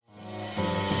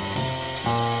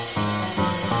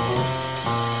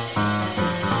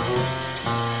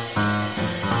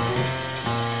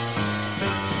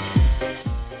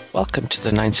welcome to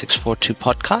the 9642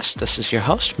 podcast. This is your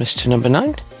host, Mr. Number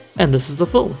 9. And this is the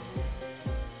Fool.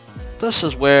 This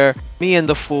is where me and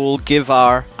the Fool give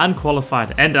our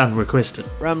Unqualified and unrequested.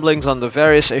 ramblings on the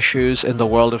various issues in the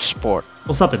world of sport.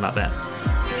 Or something like that.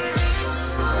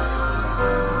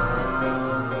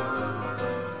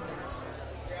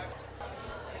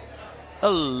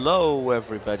 Hello,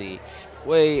 everybody.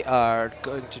 We are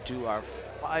going to do our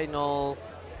final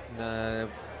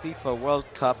FIFA World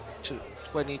Cup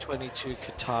 2022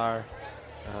 Qatar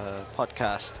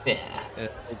podcast. Yeah.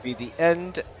 It will be the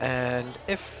end, and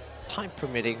if time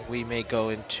permitting, we may go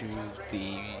into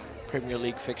the Premier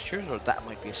League fixtures, or that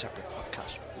might be a separate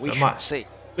podcast. We should see.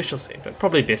 We shall see, but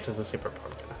probably best as a separate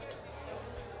podcast.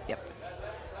 Yep.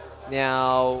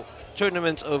 Now,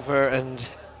 tournament's over, and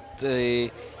the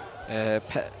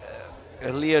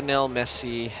Lionel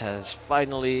Messi has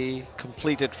finally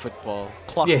completed football,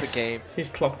 clocked the game. He's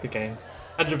clocked the game.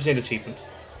 100% achievement.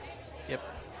 Yep.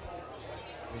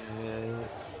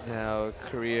 Now,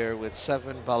 career with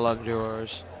 7 Ballon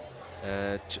d'Ors,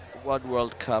 1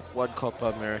 World Cup, 1 Copa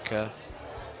America.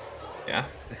 Yeah.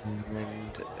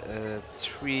 And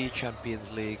 3 Champions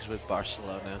Leagues with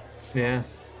Barcelona. Yeah.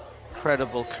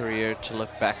 Incredible career to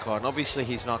look back on. Obviously,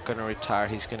 he's not going to retire.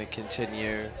 He's going to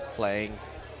continue playing.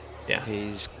 Yeah.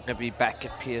 He's going to be back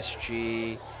at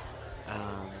PSG.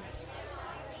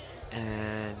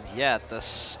 And yeah,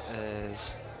 this is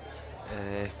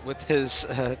with his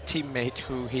teammate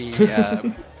who he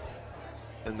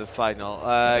in the final.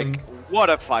 What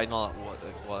a final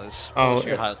it was.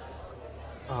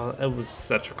 It was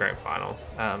such a great final.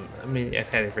 I mean, it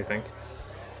had everything.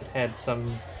 It had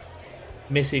some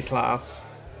Messi class.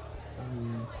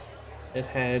 It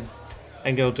had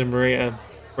Angel Di Maria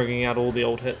bringing out all the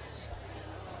old hits.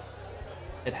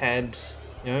 It had,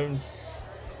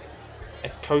 a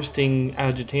coasting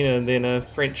Argentina and then a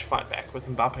French fight back with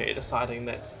Mbappe deciding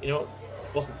that, it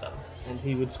wasn't done and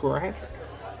he would score a hat-trick.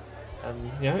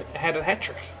 It had a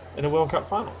hat-trick in a World Cup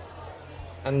final.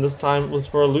 And this time it was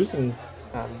for a losing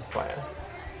player.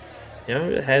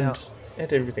 It had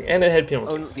everything. And it had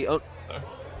penalties.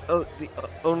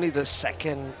 Only the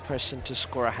second person to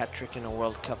score a hat-trick in a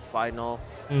World Cup final.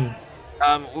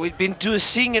 We've been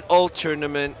seeing it all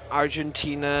tournament.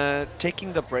 Argentina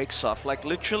taking the brakes off, like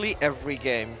literally every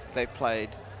game they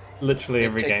played. Literally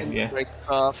every game, yeah. The brakes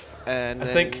off, and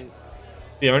I think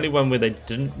the only one where they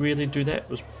didn't really do that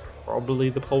was probably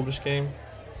the Polish game.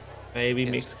 Maybe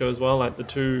Mexico as well. Like the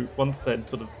two, once they'd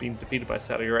sort of been defeated by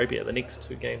Saudi Arabia, the next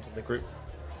 2 games in the group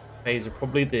phase are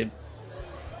probably the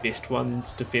best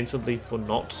ones defensively for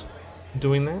not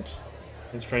doing that.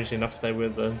 And strangely enough, they were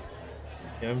the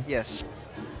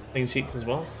clean sheets as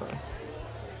well. So,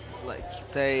 like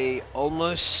they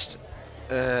almost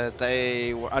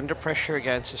they were under pressure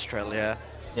against Australia.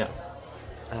 Yeah.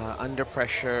 Under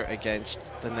pressure against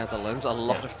the Netherlands. A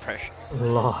lot of pressure. A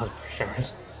lot of pressure.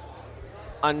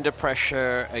 Under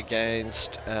pressure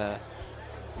against the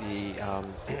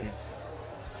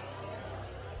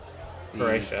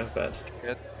Croatia, but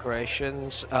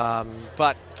Croatians,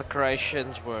 but the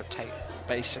Croatians were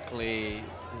basically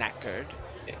knackered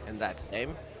in that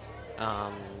game.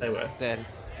 They were. Then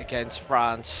against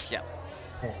France,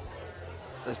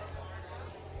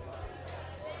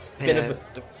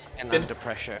 under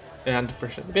pressure. Yeah, under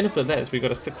pressure. The benefit of that is we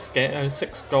got a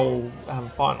 6-goal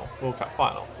final, World Cup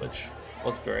final, which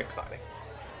was very exciting.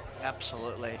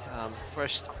 Absolutely.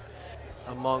 First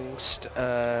amongst,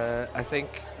 I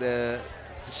think the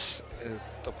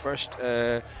first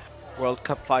World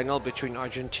Cup final between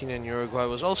Argentina and Uruguay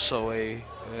was also a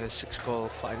 6-goal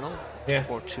final,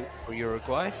 4-2 for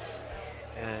Uruguay.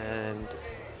 And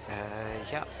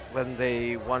when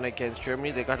they won against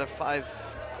Germany, they got a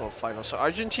 5-goal final. So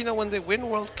Argentina, when they win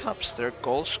World Cups, they're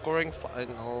goal-scoring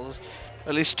finals.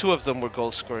 At least 2 of them were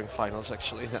goal-scoring finals,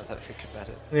 actually, now that I think about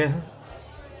it. Yeah.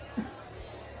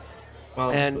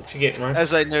 Well, and that's what you get, right?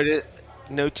 As I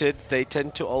noted, they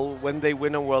tend to when they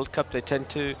win a World Cup, they tend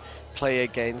to play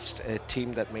against a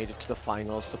team that made it to the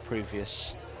finals the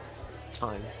previous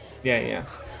time. Yeah.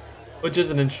 Which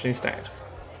is an interesting stat.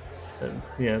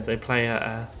 They play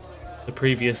the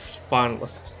previous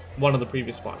finalist, one of the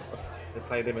previous finalists. They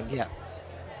play them in. Yeah.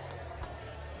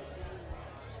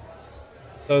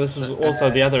 So this was also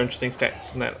the other interesting stat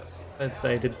that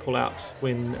they did pull out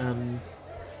when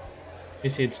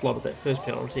Messi had slotted that first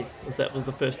penalty. That was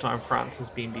the first time France has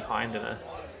been behind in a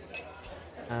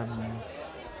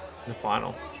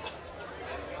final.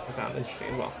 I found it interesting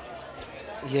as well.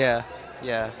 Yeah.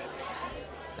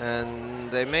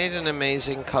 And they made an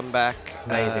amazing comeback.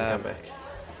 Amazing comeback.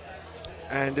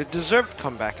 And a deserved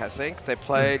comeback, I think. They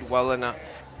played well enough.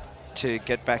 to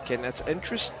get back in. It's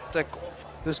interesting. Like,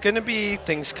 there's going to be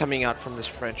things coming out from this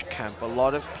French camp. A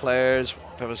lot of players.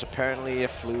 There was apparently a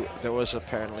flu. There was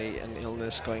apparently an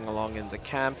illness going along in the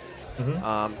camp.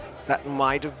 Hmm. That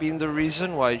might have been the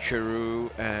reason why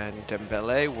Giroud and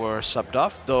Dembele were subbed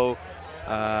off, though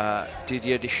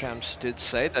Didier Deschamps did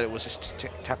say that it was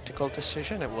a tactical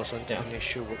decision. It wasn't Yeah. an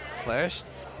issue with players.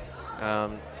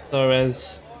 Um, So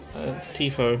as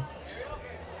Tifo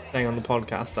saying on the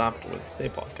podcast afterwards, their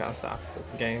podcast after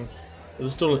the game, it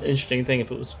was still an interesting thing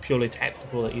if it was purely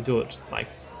tactical that you do it like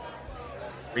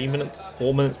 3 minutes,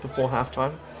 4 minutes before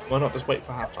halftime. Why not just wait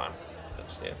for halftime? But,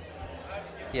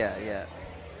 yeah. yeah.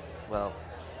 Well,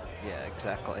 yeah,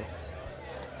 exactly.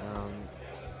 Um,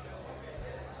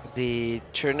 the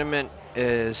tournament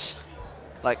is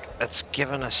like it's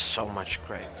given us so much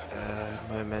great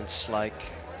moments. Like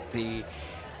the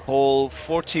whole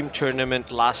four-team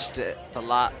tournament lasted the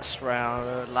last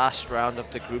round of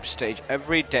the group stage.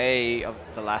 Every day of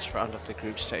the last round of the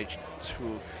group stage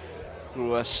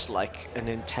through us like an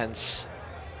intense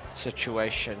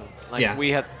situation. Like Yeah. we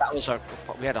had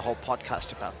a whole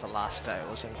podcast about the last day. It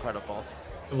was incredible.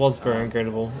 It was very Um,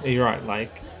 incredible. You're right,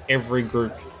 like every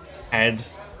group had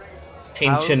how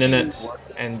tension do in you it, work,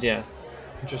 and yeah,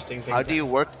 interesting how things do you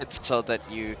happened. work it so that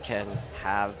you can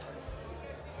have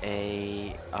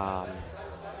a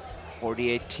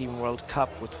 48 team World Cup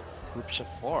with groups of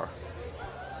four?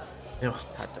 You know,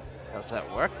 Does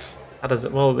that work? how does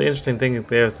it? Well, the interesting thing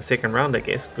there is the second round, I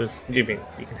guess, because you can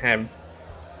have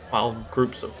 12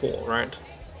 groups of four, right?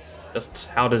 Just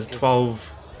how does If- 12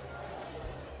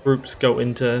 groups go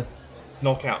into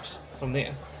knockouts from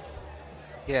there?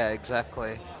 Yeah,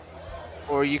 exactly.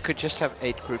 Or you could just have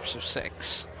 8 groups of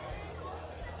 6.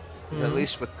 'Cause at Mhm.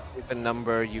 least with the even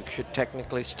number, you could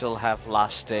technically still have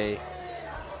last day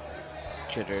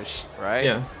jitters, right?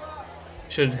 Yeah,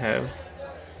 should have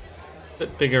a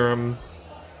bit bigger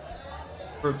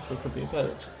groups that could be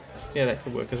better. Yeah, that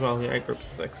could work as well. Yeah, 8 groups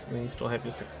of 6, and then you still have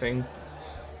your 16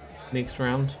 next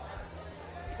round.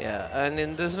 Yeah, and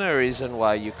then there's no reason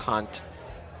why you can't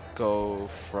go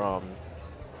from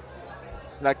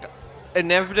like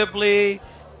inevitably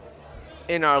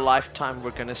in our lifetime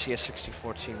we're gonna see a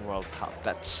 64 team World Cup.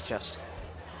 That's just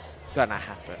gonna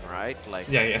happen, right? Like,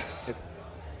 Yeah, yeah.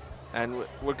 and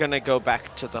we're gonna go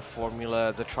back to the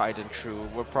formula, the tried and true.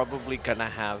 We're probably gonna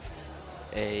have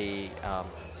a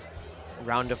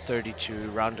round of 32,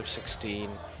 round of 16,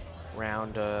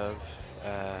 round of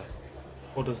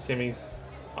Quarters, semis,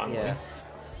 finally. yeah.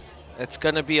 It's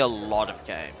gonna be a lot of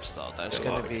games though. There's A lot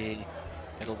gonna of be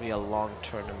it'll be a long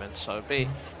tournament, so it'll be.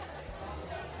 Mhm.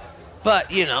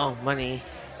 But you know, money.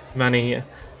 Money, yeah.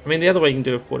 I mean, the other way you can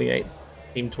do a 48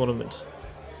 team tournament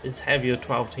is have your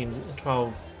 12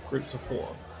 groups of 4,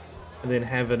 and then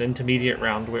have an intermediate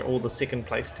round where all the second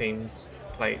place teams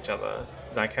play each other,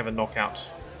 like have a knockout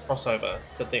crossover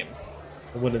for them.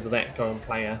 The winners of that go and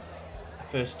play a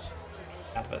first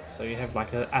out of it. So you have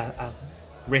like a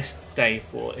rest day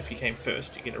for if you came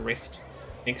first, you get a rest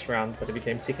next round, but if you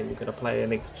came second, you're going to play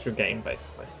an extra game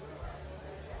basically.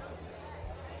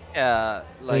 Yeah,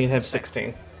 Then like you have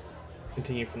 16.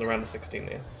 Continue from the round of 16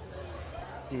 there.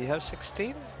 do you have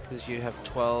 16? Because you have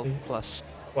 12 Mhm. plus.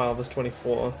 12 is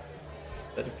 24.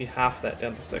 But if you half that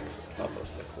down to 6, it's 12 plus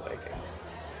 6 is 18.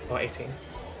 Or 18.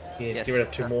 Yeah, Yes, get rid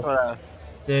of 2 that's more. what,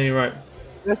 Yeah, you're right.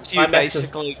 that's My you maths is-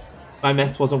 basically. My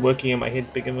maths wasn't working in my head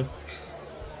to begin with.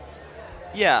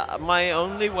 Yeah,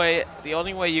 the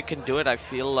only way you can do it, I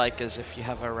feel like, is if you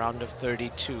have a round of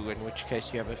 32, in which case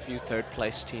you have a few third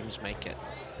place teams make it.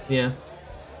 Yeah,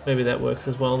 maybe that works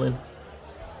as well then.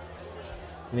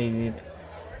 And then you need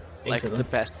eight Like of the them.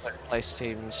 best third place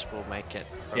teams will make it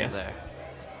from Yeah. there.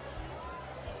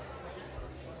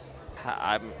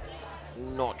 I'm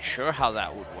not sure how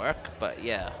that would work, but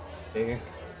yeah, Yeah.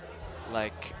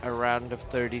 like a round of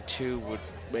 32 would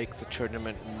make the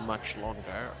tournament much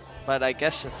longer. But I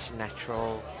guess it's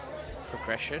natural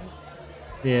progression.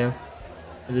 Yeah,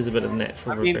 it is a bit of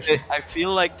natural I mean, regression. I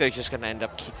feel like they're just gonna end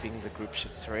up keeping the groups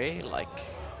of 3, like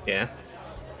Yeah.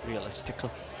 realistically.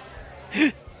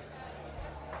 You're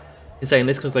saying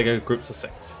this because they go groups of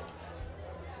 6.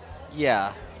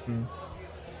 Yeah, Hmm.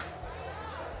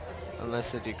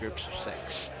 unless they do groups of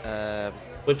 6.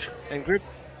 Which, And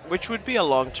which would be a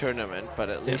long tournament, but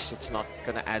at Yeah. least it's not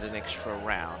gonna add an extra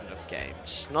round of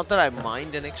games. Not that I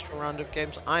mind an extra round of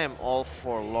games. I am all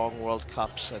for long World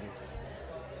Cups and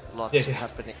lots Yeah.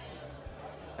 happening.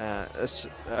 I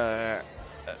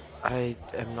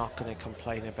am not gonna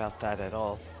complain about that at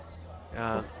all.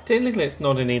 technically it's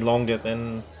not any longer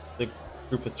than the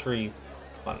group of 3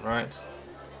 one, right?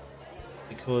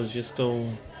 Because you're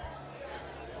still...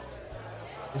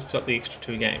 He's got the extra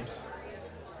 2 games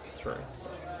through. So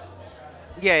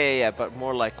Yeah, but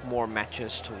more like more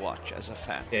matches to watch as a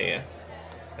fan. yeah.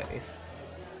 That is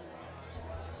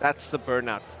That's the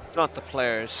burnout. It's not the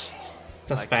players.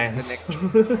 just Like fans. an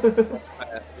extra,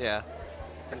 yeah,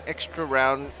 an extra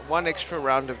round, one extra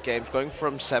round of games. Going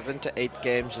from 7 to 8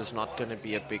 games is not going to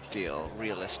be a big deal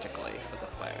realistically for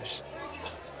the players.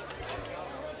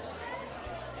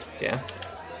 Yeah.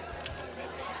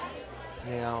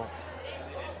 Now,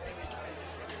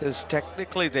 because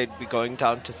technically they'd be going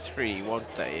down to 3,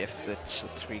 won't they? If it's a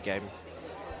 3-game,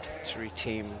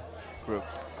 3-team group.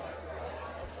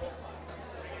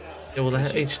 Yeah, well,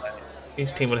 Because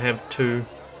each team would have two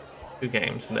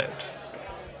games in that,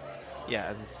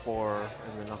 yeah, and 4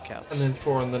 in the knockouts. and then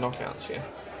 4 in the knockouts. Yeah.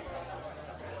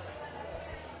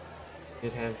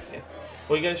 You'd have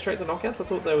Well, you go straight to knockouts. I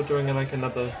thought they were doing like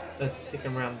a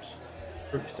second round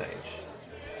group stage.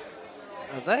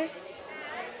 Are they?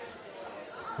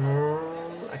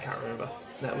 I can't remember.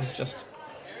 That was just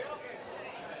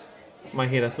my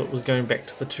head. I thought it was going back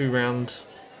to the 2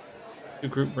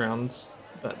 group rounds,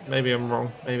 but maybe I'm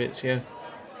wrong. Maybe it's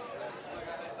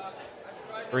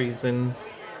threes then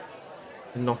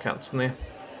knockouts from there.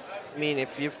 I mean,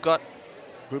 if you've got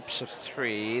groups of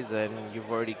 3, then you've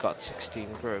already got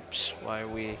 16 groups. Why are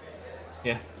we?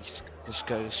 Yeah. Just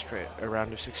go straight a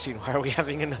round of 16. Why are we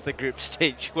having another group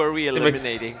stage? Who are we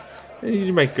eliminating?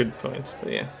 You make good points,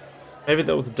 but yeah, maybe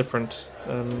that was a different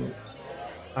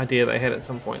idea they had at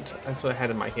some point. I sort of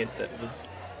had in my head that it was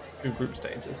 2 group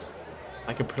stages,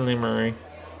 like a preliminary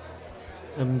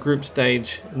group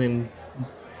stage, and then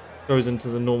goes into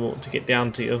the normal to get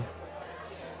down to your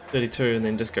 32, and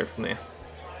then just go from there.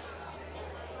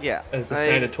 Yeah, As the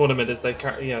standard tournament is the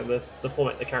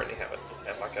format they currently have it, just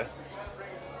have like a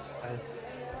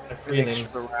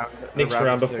extra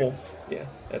round before. Yeah,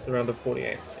 at the round of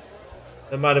 48.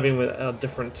 It might have been with a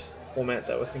different format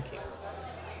they were thinking.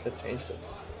 They've changed it.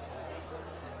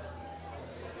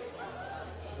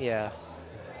 Yeah.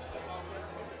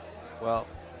 Well,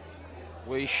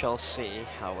 we shall see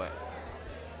how it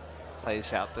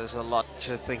plays out. There's a lot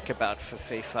to think about for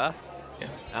FIFA.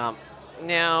 Yeah.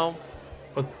 Now,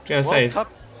 World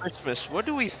Cup Christmas. What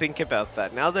do we think about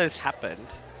that? Now that it's happened.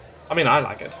 I mean, I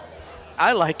like it.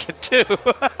 I like it too.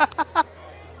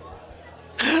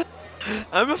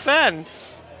 I'm a fan.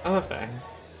 I'm a fan.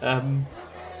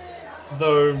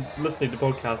 Though listening to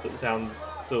podcasts, it sounds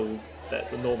still that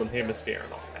the Northern Hemisphere are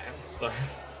not fans. So.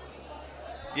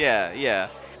 Yeah.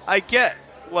 I get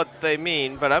what they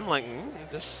mean, but I'm like,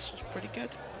 this is pretty good.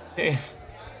 Yeah.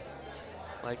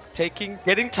 Like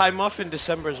getting time off in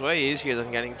December is way easier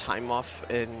than getting time off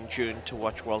in June to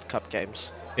watch World Cup games.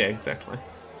 Yeah, exactly.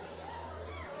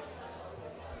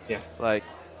 Yeah. Like.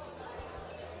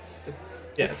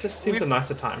 Yeah, it just seems a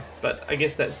nicer time, but I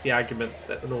guess that's the argument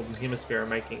that the Northern Hemisphere are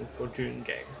making for June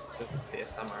games, because it's their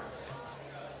summer.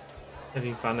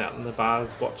 Having fun out in the bars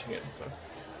watching it, so.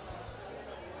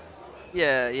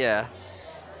 Yeah.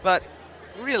 But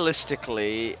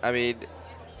realistically, I mean,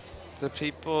 the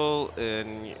people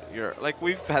in Europe, like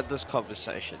we've had this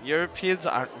conversation, Europeans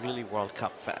aren't really World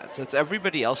Cup fans. It's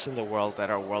everybody else in the world that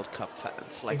are World Cup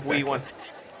fans. Like Exactly.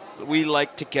 we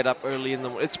like to get up early in the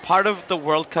morning. It's part of the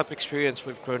World Cup experience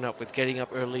we've grown up with, getting up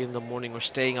early in the morning or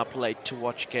staying up late to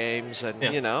watch games and,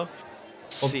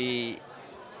 see.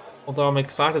 Although I'm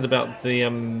excited about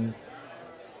the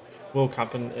World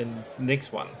Cup and the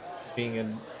next one being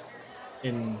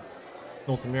in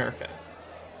North America,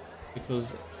 because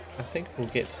I think we'll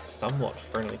get somewhat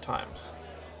friendly times.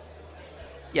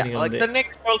 Yeah, like the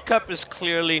next World Cup is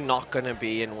clearly not going to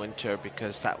be in winter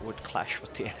because that would clash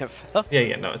with the NFL.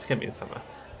 Yeah, no, it's going to be in summer.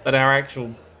 But our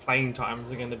actual playing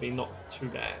times are going to be not too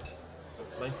bad,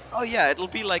 hopefully. Oh yeah, it'll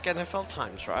be like NFL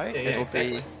times, right? Yeah, it'll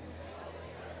exactly.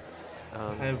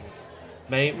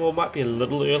 be... it might be a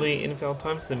little early NFL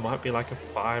times. There might be like a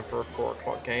 5 or a 4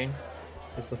 o'clock game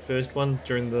as the first one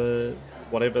during the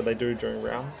whatever they do during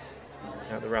rounds,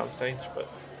 the round stage. But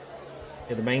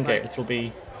yeah, the main games will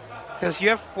be... Because you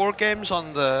have 4 games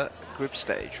on the group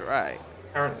stage, right?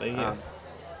 Currently, yeah.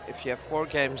 If you have 4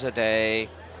 games a day,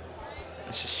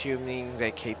 it's assuming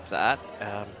they keep that.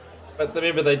 But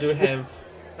remember, they do have,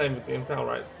 same with the NFL,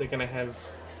 right? They're going to have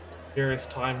various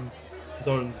time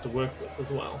zones to work with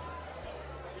as well.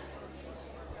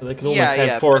 So they can always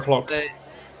have 4 o'clock.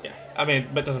 Yeah, I mean,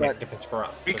 but it doesn't make a difference for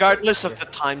us. Regardless of the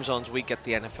time zones, we get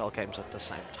the NFL games at the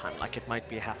same time. Like, it might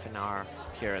be half an hour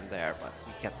here and there, but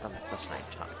we get them at the same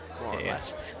time, more or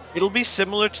less. It'll be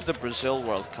similar to the Brazil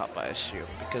World Cup, I assume,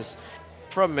 because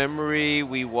from memory,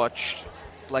 we watched,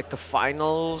 like, the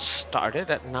finals started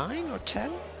at 9 or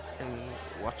 10 and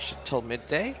watched it till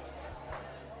midday.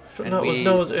 and No,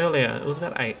 it was earlier. It was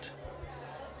about 8,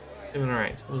 7 or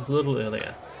 8. It was a little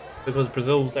earlier because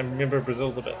Brazil's. I remember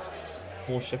Brazil's a bit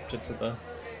more shifted to the.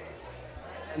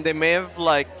 and they may have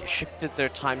like shifted their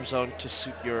time zone to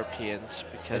suit Europeans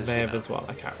They because may have as well.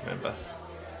 I can't remember.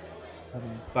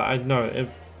 But I know it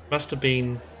must have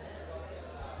been.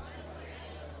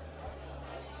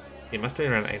 It must have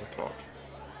been around 8 o'clock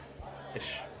ish.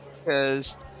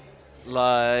 because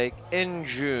like in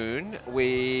June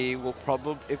we will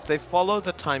probably, if they follow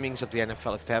the timings of the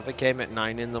NFL, if they have a game at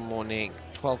 9 in the morning,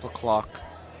 12 o'clock,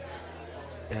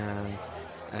 and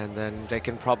then they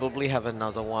can probably have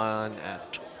another one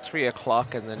at 3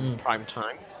 o'clock and then prime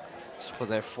time for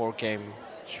their 4 game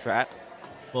strat.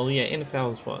 Well, yeah,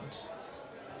 NFL's what?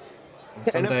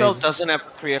 The Some NFL days, doesn't have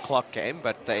a 3 o'clock game,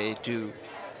 but they do,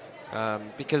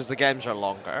 because the games are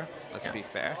longer. Let's yeah. be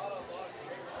fair.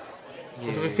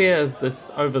 Well, to be fair,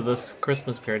 over this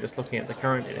Christmas period, just looking at the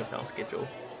current NFL schedule,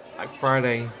 like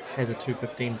Friday has a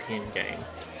 2:15 p.m. game.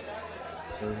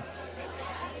 So,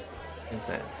 is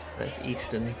that's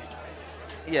Eastern?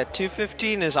 Yeah,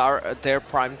 2:15 is their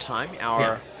prime time.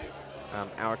 Our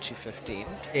 2:15.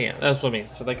 Yeah, that's what I mean.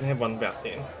 So they can have one about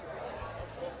then.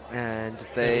 And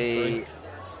Sorry.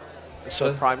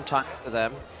 so prime time for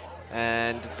them.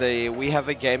 And we have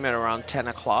a game at around 10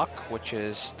 o'clock, which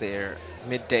is their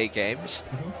midday games.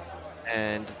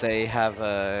 And they have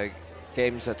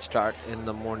games that start in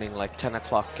the morning, like 10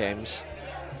 o'clock games.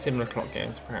 7 o'clock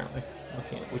games, apparently.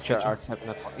 Looking at Which are 7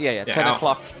 o'clock. Yeah, 10 our,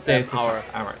 o'clock.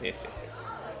 Alright, yes.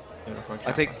 7 o'clock.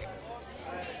 I think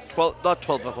 12, not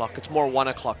 12 o'clock. It's more 1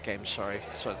 o'clock games. Sorry.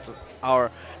 So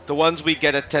the ones we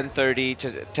get at 10:30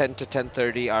 to 10 to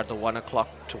 10:30 are the 1 o'clock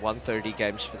to 1:30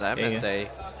 games for them, and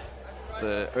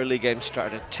the early games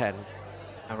start at 10.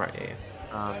 Alright,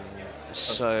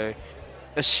 So,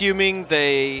 assuming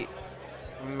they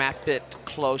map it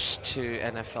close to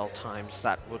NFL times,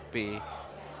 that would be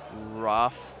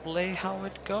roughly how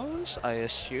it goes, I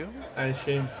assume.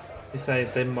 You say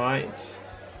they might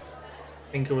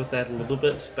tinker with that a little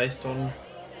bit based on.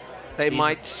 They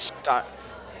might start.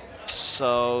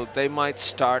 So they might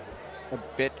start a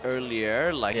bit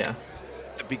earlier, like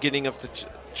the beginning of the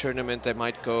tournament. They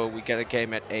might go. We get a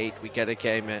game at 8. We get a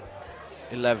game at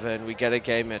 11. We get a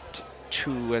game at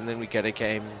 2, and then we get a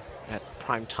game at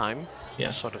prime time.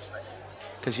 Yeah. Sort of thing.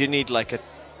 Because you need like a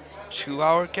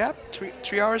 2-hour gap,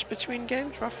 3 hours between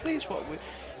games, roughly. Is what we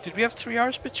did. We have 3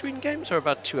 hours between games, or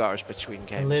about 2 hours between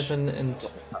games? 11 and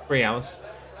 3 hours.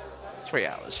 3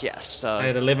 hours, yes. So I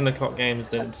had 11 o'clock games,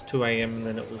 then it's 2 a.m. and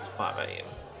then it was 5 a.m.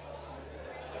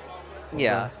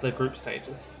 Yeah. The group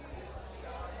stages.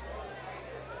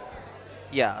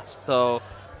 Yeah, so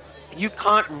you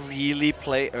can't really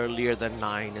play earlier than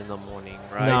 9 in the morning,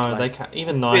 right? No, they can't.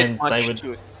 Even 9,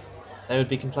 they would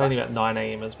be complaining about 9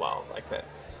 a.m. as well, like that.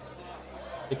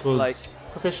 Because like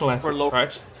professional athletes,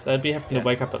 right? They'd be having to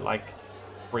wake up at like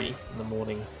 3 in the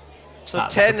morning. So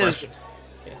 10 is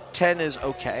okay. 10's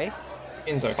okay.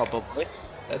 Probably.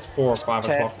 That's 4 or 5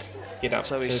 o'clock. Get up.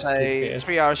 So we say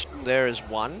 3 hours from there is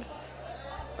 1.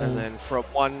 And then from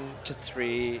 1 to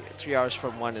 3, 3 hours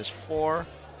from 1 is 4.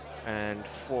 And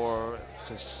 4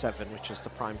 to 7, which is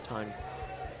the prime time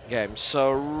game.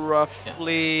 So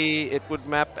roughly it would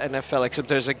map NFL, except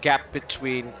there's a gap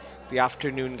between the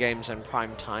afternoon games and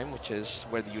prime time, which is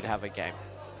where you'd have a game.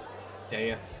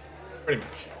 Yeah. Pretty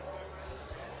much.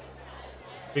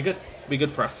 Be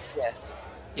good for us.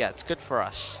 Yeah, it's good for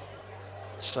us.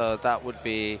 So that would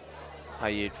be how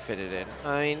you'd fit it in.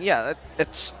 I mean, yeah,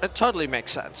 it totally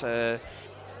makes sense.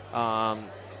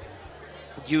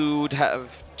 You'd have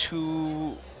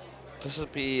two. This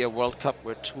would be a World Cup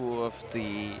where 2 of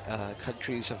the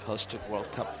countries have hosted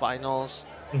World Cup finals.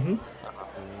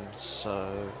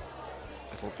 So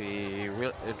it'll be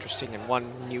real interesting. And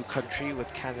 1 new country with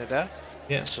Canada.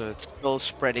 Yeah. So it's still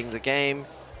spreading the game,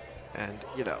 and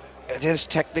it is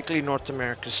technically North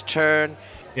America's turn.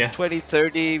 Yeah.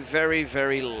 2030, very,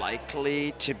 very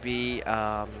likely to be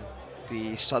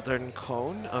the southern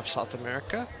cone of South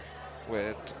America,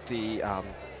 with the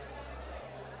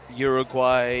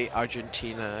Uruguay,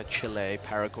 Argentina, Chile,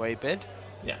 Paraguay bid.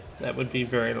 Yeah, that would be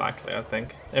very likely, I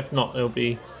think. If not, it'll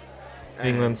be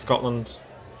England, Scotland,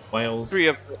 Wales. 3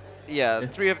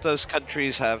 of those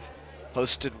countries have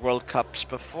hosted World Cups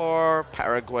before.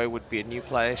 Paraguay would be a new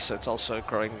place, so it's also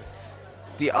growing.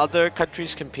 The other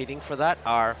countries competing for that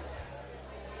are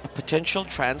a potential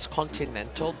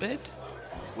transcontinental bid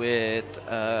with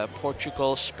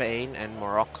Portugal, Spain, and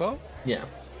Morocco. Yeah.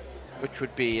 Which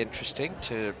would be interesting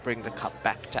to bring the cup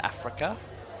back to Africa.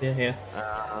 Yeah.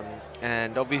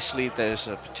 And obviously there's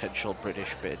a potential British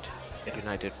bid,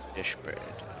 United British bid,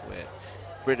 with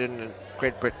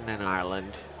Great Britain and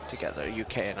Ireland together,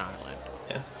 UK and Ireland.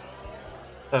 Yeah.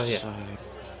 So yeah, So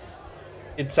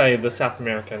you'd say the South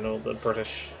American or the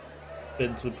British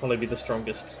bids would probably be the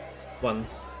strongest ones,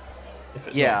 if it's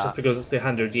not yeah, just because it's the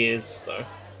 100 years. So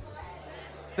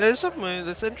there's a move.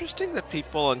 It's interesting that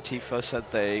people on Tifo said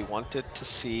they wanted to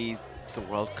see the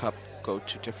World Cup go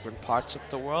to different parts of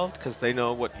the world because they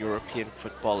know what European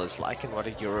football is like and what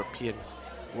a European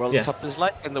World yeah, Cup is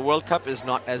like. And the World Cup is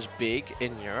not as big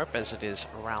in Europe as it is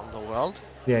around the world.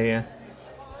 yeah.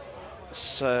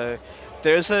 So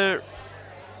there's a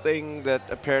thing that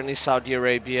apparently Saudi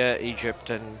Arabia, Egypt,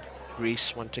 and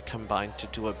Greece want to combine to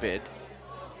do a bid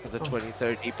for the Oh.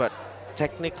 2030, but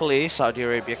technically Saudi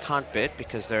Arabia can't bid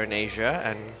because they're in Asia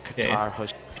and Yeah. Qatar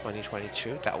hosts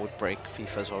 2022. That would break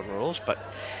FIFA's own rules, but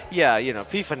yeah,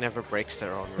 FIFA never breaks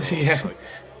their own rules, Yeah. so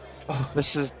Oh,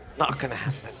 this is not gonna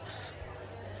happen.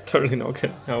 it's totally not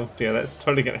good. Oh dear, that's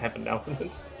totally going to happen now, isn't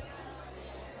it?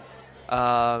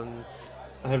 Um,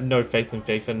 I have no faith in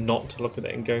FIFA not to look at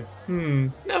it and go,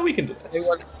 no, we can do they this.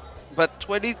 want- but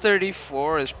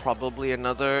 2034 is probably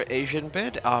another Asian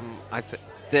bid.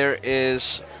 There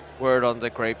is word on the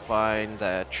grapevine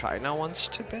that China wants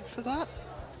to bid for that.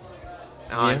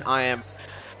 And Yeah. I am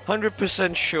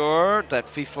 100% sure that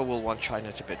FIFA will want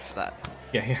China to bid for that.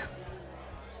 Yeah.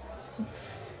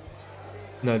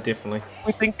 No, definitely.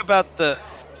 We think about the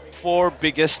four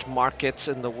biggest markets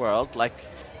in the world, like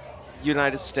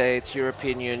United States,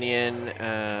 European Union,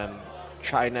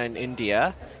 China, and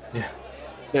India. Yeah.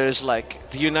 There's like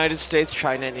the United States,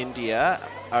 China, and India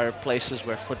are places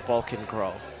where football can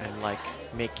grow and like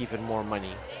make even more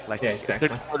money. Like Yeah, exactly.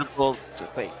 they're affordable to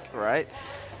think, right?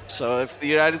 So if the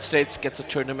United States gets a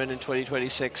tournament in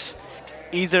 2026,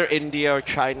 either India or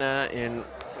China in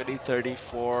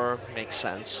 2034 makes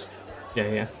sense.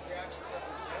 Yeah.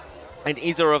 And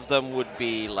either of them would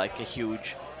be like a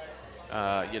huge,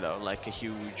 like a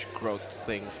huge growth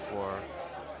thing for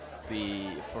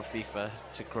FIFA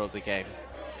to grow the game.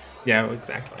 Yeah,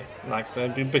 exactly. Like,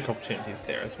 there'd be big opportunities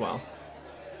there as well.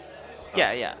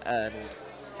 Yeah, and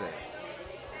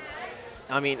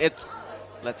I mean it's.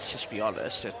 Let's just be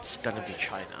honest, it's gonna be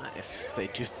China if they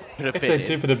do put a If bid they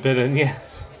do in. put a bid in, yeah.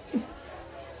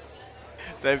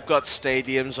 They've got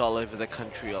stadiums all over the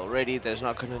country already. There's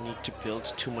not gonna need to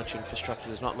build too much infrastructure.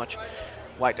 There's not much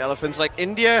white elephants. Like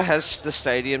India has the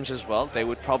stadiums as well. They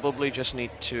would probably just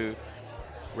need to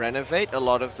renovate a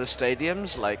lot of the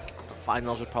stadiums. Like the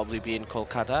finals would probably be in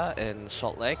Kolkata in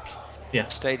Salt Lake Yeah.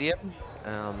 Stadium.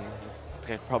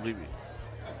 They'd probably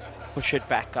push it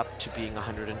back up to being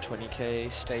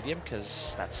 120k stadium because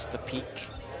that's the peak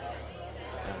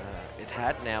it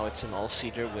had. Now it's an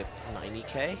all-seater with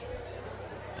 90k.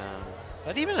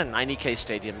 But even a 90k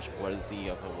stadium's worthy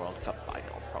of a World Cup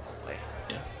final, probably.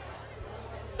 Yeah.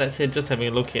 That said, just having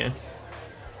a look here,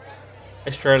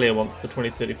 Australia wants the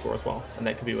 2034 as well, and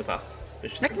that could be with us.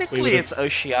 Especially since we Technically, would've- it's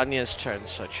Oceania's turn,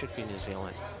 so it should be New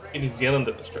Zealand. in New Zealand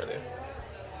and Australia.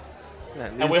 Yeah,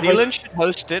 And New we're Zealand should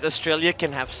host it. Australia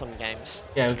can have some games.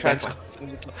 Yeah, It's exactly.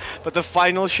 But the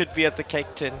final should be at the Cape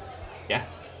Tin. Yeah.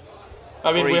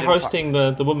 I mean, Or we're Eden hosting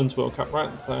the Women's World Cup,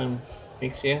 right? So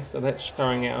next year, so that's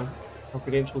showing our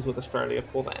credentials with Australia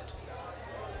for that.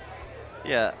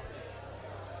 Yeah.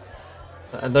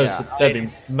 And those Yeah, that'd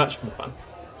be much more fun.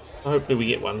 So hopefully we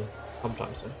get one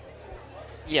sometime soon.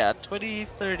 Yeah,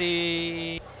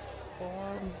 2034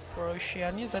 for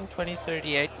Oceania, then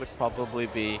 2038 would probably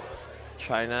be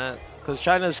China, because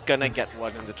China's gonna get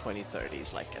one in the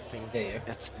 2030s. Like I think Yeah.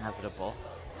 that's inevitable.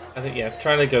 I think if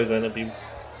China goes in, it'd be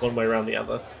one way around the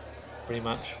other, pretty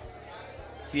much.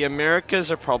 The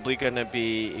Americas are probably gonna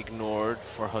be ignored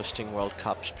for hosting World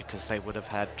Cups because they would have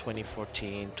had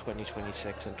 2014,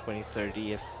 2026, and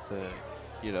 2030 if the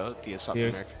South Yeah.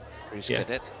 American countries Yeah. did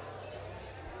it.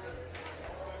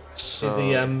 Yeah, So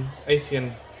the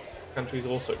ASEAN countries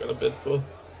also got a bid for.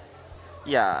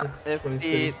 yeah, if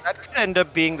 2030. that could end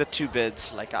up being the two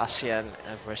bids, like ASEAN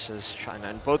versus China,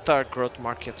 and both are growth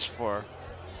markets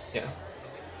Yeah.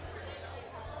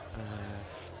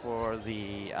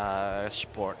 the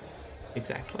sport.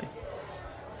 Exactly.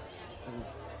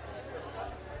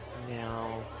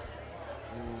 Now,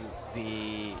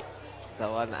 the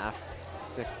one after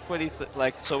the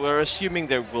so we're assuming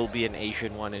there will be an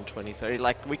Asian one in 2030.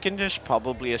 Like we can just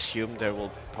probably assume there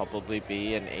will probably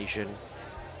be an Asian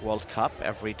World Cup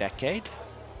every decade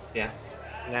Yeah.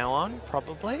 now on,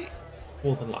 probably.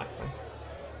 More than likely.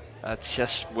 That's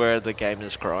just where the game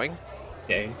is growing.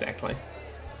 Yeah. Exactly.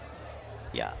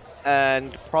 Yeah,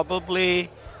 and probably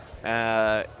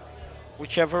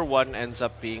whichever one ends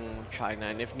up being China,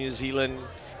 and if New Zealand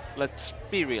let's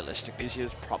be realistic. New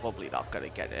Zealand's probably not gonna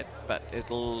get it, but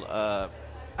it'll. Uh,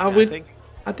 Yeah, I we, think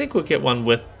I think we'll get one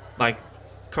with like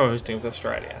co-hosting with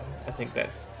Australia. I think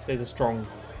there's a strong.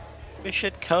 we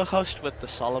should co-host with the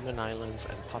Solomon Islands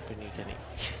and Papua New Guinea.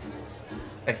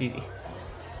 Tahiti.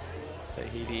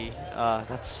 Tahiti.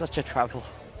 That's such a travel.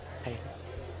 Hey.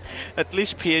 At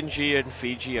least PNG and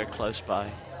Fiji are close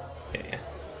by. Yeah, yeah,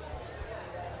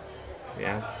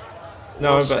 yeah.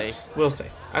 We'll No, but see. we'll see.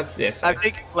 Yeah, I same.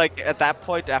 think, like, at that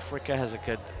point, Africa has a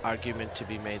good argument to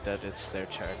be made that it's their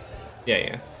turn. Yeah,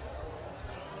 yeah.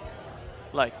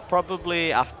 Like,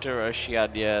 probably after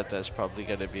Oceania, there's probably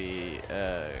going to be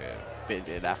a bit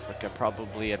in Africa.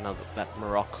 Probably another, that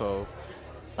Morocco.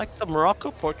 Like, the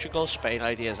Morocco, Portugal, Spain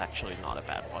idea is actually not a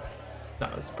bad one. No,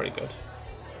 it's pretty good.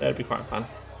 That'd be quite fun.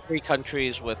 3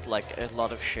 countries with, like, a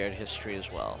lot of shared history as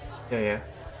well. Yeah, yeah.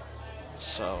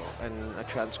 So, and a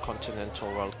transcontinental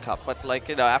World Cup. But, like,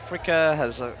 Africa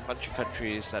has a bunch of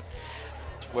countries that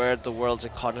where the world's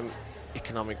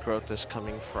economic growth is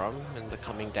coming from in the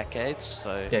coming decades.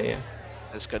 So Yeah, yeah.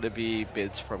 there's going to be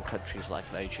bids from countries like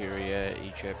Nigeria,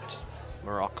 Egypt,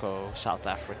 Morocco, South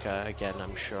Africa, again,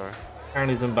 I'm sure.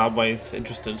 Apparently Zimbabwe's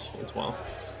interested as well.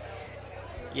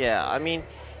 Yeah, I mean,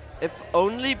 if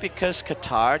only because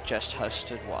Qatar just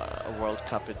hosted a World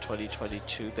Cup in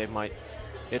 2022, it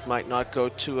might not go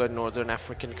to a Northern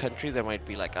African country. They might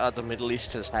be like, the Middle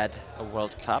East has had a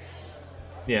World Cup.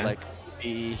 Yeah. Like,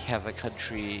 we have a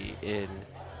country in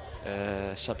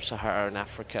sub-Saharan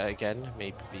Africa again,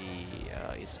 maybe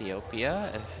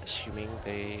Ethiopia, assuming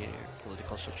the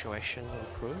political situation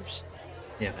improves,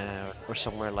 Yeah. or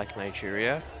somewhere like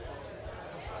Nigeria.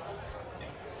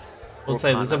 We'll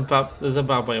say the Ghana. The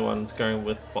Zimbabwe one's going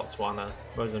with Botswana,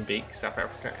 Mozambique, South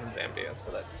Africa, and Zambia.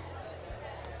 So that's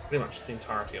pretty much the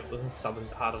entirety of the southern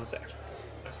part of that.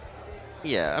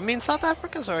 Yeah, I mean, South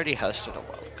Africa's already hosted a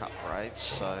World Cup, right?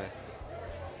 So,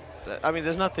 I mean,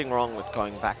 there's nothing wrong with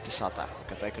going back to South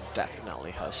Africa. They could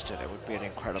definitely host it. It would be an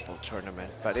incredible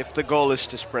tournament. But if the goal is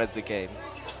to spread the game,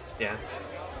 Yeah.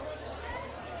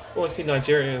 Well, I see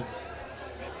Nigeria's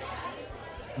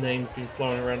name being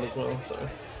flown around as well. So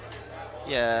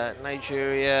yeah,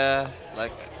 Nigeria,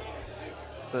 like,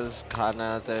 there's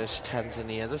Ghana, there's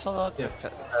Tanzania, there's a lot. yeah.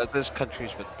 There's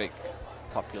countries with big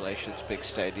populations, big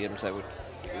stadiums that would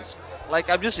use. Like,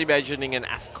 I'm just imagining an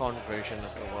AFCON version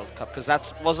of the World Cup, because that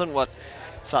wasn't what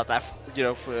for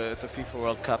the FIFA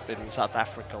World Cup in South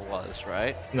Africa was,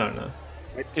 right? No, no.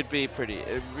 It'd be pretty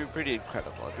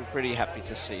incredible. I'd be pretty happy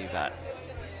to see that,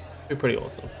 Be pretty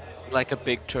awesome. like a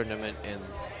big tournament in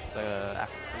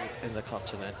in the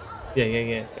continent. Yeah, yeah,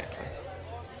 yeah. Exactly.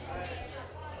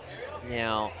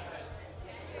 Now,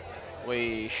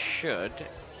 we should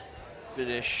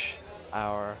finish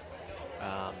our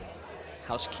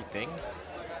housekeeping.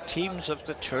 Teams of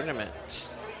the tournament.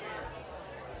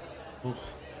 Oof.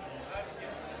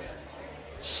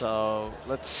 So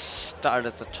let's start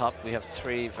at the top. We have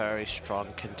 3 very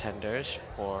strong contenders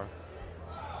for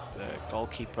the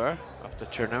goalkeeper of the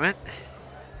tournament.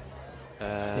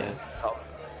 Yeah.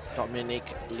 Dominik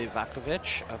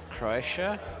Livakovic of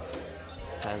Croatia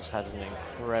has had an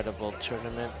incredible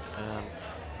tournament.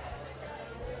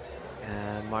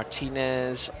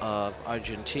 Martinez of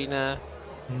Argentina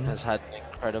has had an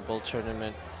incredible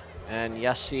tournament. And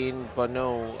Yassine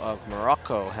Bono of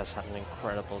Morocco has had an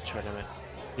incredible tournament.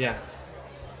 Yeah.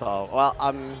 So, well,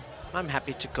 I'm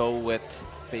happy to go with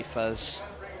FIFA's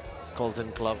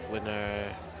Golden Glove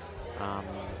winner,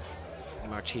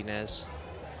 Martinez.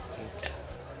 I think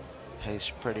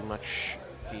he's pretty much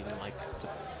been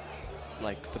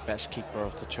like the best keeper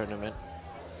of the tournament.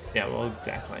 Yeah. Well,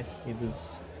 exactly. He was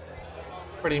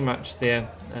pretty much there.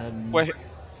 Where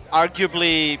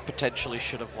arguably potentially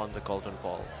should have won the Golden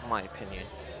Ball, in my opinion.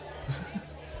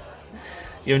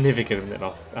 You'll never get him that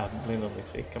off. Lionel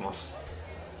Messi. Come on.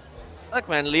 Look,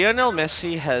 man, Lionel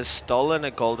Messi has stolen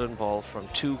a Golden Ball from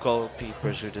 2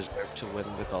 goalkeepers who deserve to win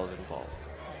the Golden Ball.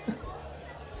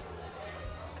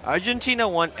 Argentina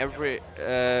won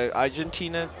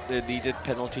Argentina needed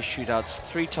penalty shootouts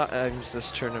 3 times this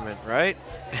tournament, right?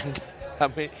 And I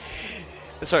mean,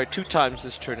 sorry, 2 times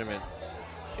this tournament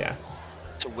Yeah.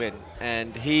 to win,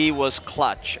 and he was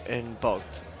clutch in both,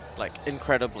 like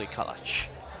incredibly clutch.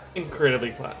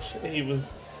 Incredibly clutch. He was,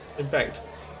 in fact,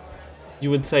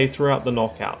 you would say throughout the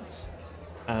knockouts,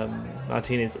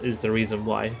 Martinez is the reason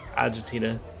why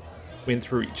Argentina went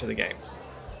through each of the games.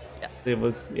 Yeah. There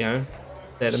was,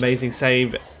 that amazing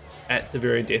save at the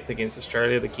very death against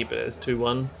Australia to keep it as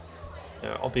 2-1.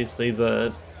 Obviously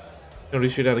the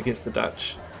penalty shootout against the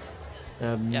Dutch.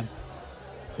 Yeah.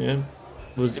 Yeah.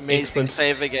 was Amazing excellent.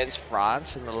 save against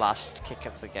France in the last kick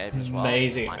of the game as well.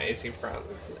 Amazing France.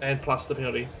 And plus the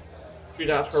penalty.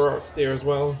 Shootout Yes. heroics there as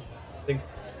well. I think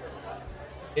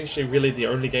essentially really the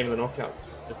only game in the knockouts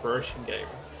was the Croatian game,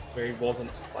 where he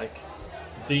wasn't like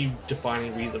the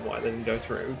defining reason why they didn't go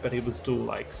through, but he was still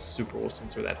like super awesome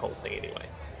through that whole thing anyway.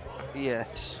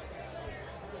 Yes.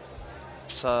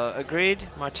 So agreed,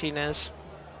 Martinez.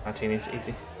 Martinez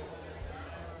easy.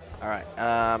 All right.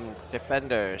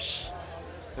 Defenders.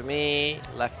 For me,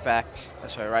 left back.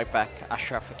 Sorry, right back.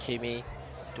 Ashraf Hakimi.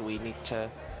 Do we need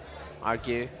to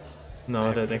argue? No,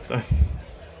 I don't think so.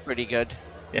 Pretty good.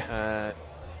 Yeah.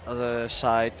 Other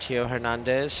side, Theo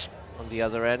Hernandez on the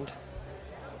other end.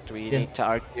 Do we Yeah. need to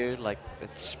argue? Like,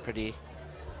 it's pretty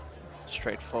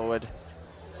straightforward.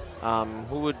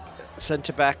 Who would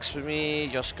centre backs for me?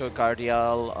 Josko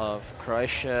Gardial of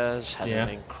Croatia has had Yeah. an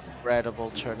incredible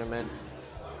tournament.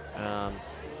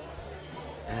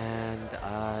 And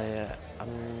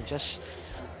I'm just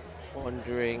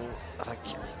wondering, like,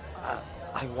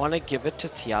 I want to give it to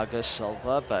Thiago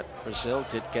Silva, but Brazil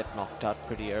did get knocked out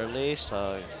pretty early,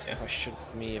 so it's a question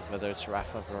for me of whether it's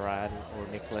Rafa Varane or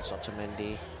Nicolas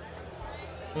Otamendi.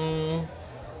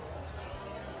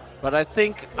 But I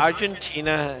think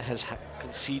Argentina has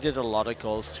conceded a lot of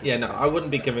goals to Yeah, no, I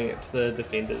wouldn't be giving it to the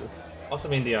defenders.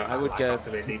 Otamendi, I would like go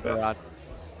Otamendi, Varane. but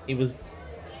he was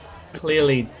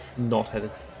clearly not at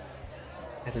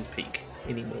his peak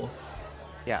anymore.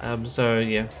 Yeah. So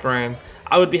yeah, Varane.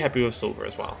 I would be happy with Silva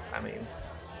as well. I mean,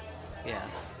 Yeah.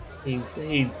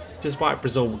 he despite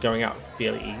Brazil going out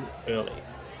fairly early,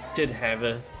 did have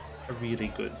a really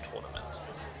good tournament.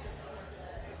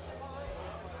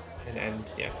 And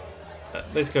yeah,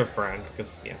 let's go Varane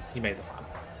because yeah, he made the final.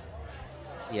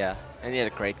 Yeah, and he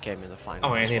had a great game in the final.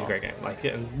 Oh, and he had a well. great game. Like,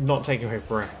 yeah, not taking away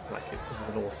Varane, like it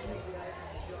was an awesome,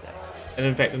 and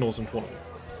in fact an awesome tournament.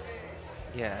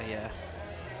 Yeah.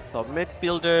 So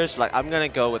midfielders, like I'm gonna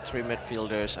go with 3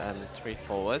 midfielders and 3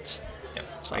 forwards. Yeah,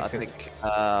 So makes I sense. think,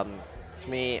 to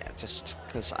me, just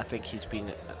because I think he's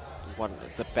been one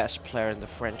the best player in the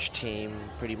French team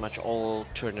pretty much all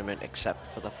tournament except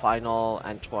for the final.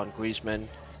 Antoine Griezmann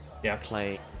Yeah.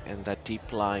 playing in that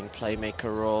deep lying playmaker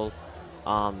role.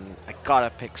 I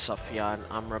gotta pick Sofiane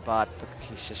Amrabat.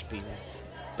 He's just been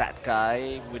that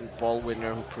guy, ball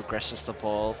winner who progresses the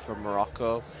ball for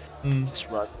Morocco. Just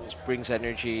runs, brings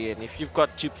energy, and if you've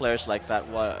got 2 players like that,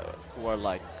 who are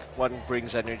like one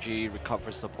brings energy,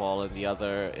 recovers the ball, and the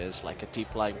other is like a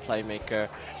deep lying playmaker.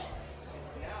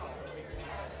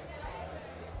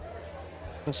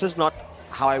 This is not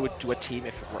how I would do a team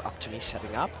if it were up to me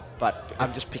setting up, but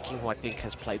I'm just picking who I think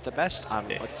has played the best.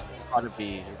 It's got to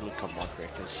be Luka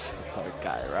Modric as the third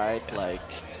guy, right? Yeah. Like,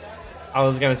 I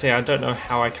was gonna say I don't know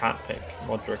how I can't pick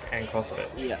Modric and Kosovic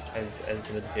Yeah. as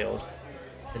the midfield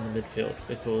in the midfield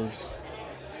because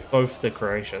both the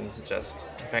Croatians are just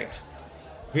in fact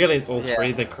really it's all Yeah.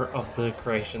 three of the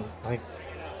Croatians like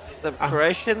the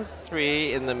Croatian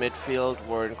 3 in the midfield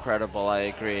were incredible. I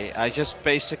agree. I just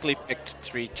basically picked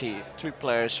 3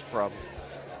 players from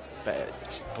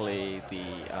basically the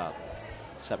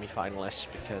semi-finalists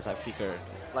because I figured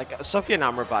like Sofiane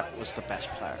Amrabat was the best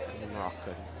player in the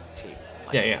Moroccan team.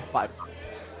 Like,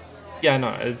 yeah. No,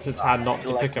 it's hard not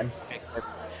to pick him.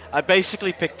 I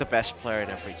basically picked the best player in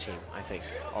every team. I think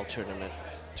all tournament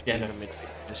to be in the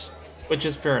midfield. Which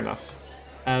is fair enough.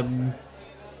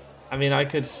 I mean, I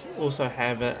could also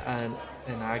have an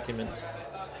argument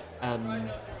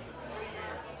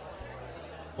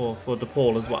for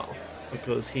DePaul as well,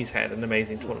 because he's had an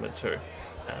amazing tournament too.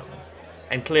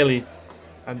 And clearly,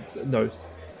 no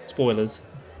spoilers,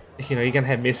 you know, you're going to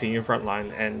have Messi in front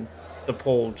line, and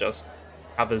DePaul just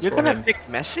covers You're for him. going to pick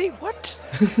Messi? What?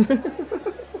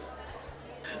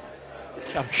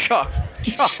 I'm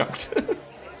shocked.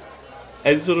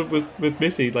 And sort of with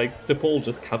Messi, like DePaul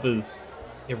just covers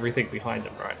everything behind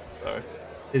him, right? So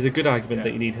there's a good argument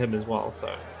that you need him as well.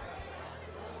 So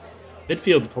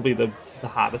midfield's probably the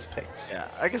hardest picks. Yeah,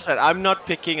 like I said, I'm not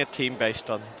picking a team based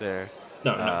on their.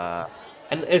 No.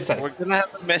 And it's like we're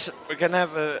gonna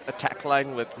have a attack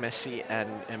line with Messi and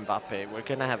Mbappe. We're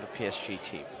gonna have a PSG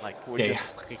team. Like we're just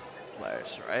picking players,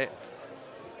 right?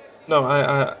 No,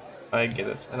 I get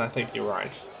it, and I think you're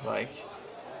right. Like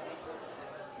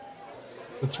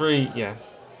the 3, yeah.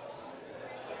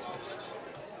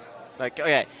 Like,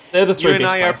 okay, they're the 3 you and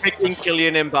I are players. picking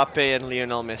Kylian Mbappe and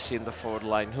Lionel Messi in the forward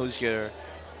line. Who's your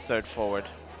third forward?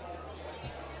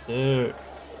 Dude.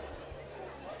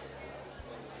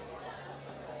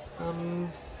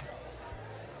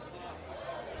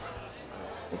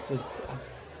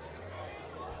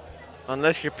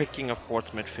 Unless you're picking a fourth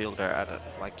midfielder at it,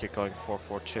 like you're going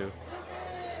 4-4-2.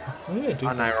 Maybe I do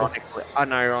go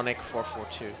Unironic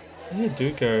 4-4-2. maybe I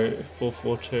do go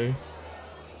 4-4-2.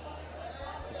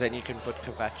 Then you can put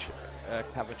Kovacic.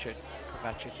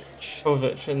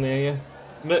 Kovacic in there, yeah.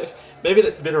 Maybe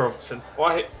that's the better option.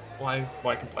 Why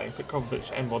complain? Put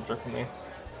Kovacic and Modric in there,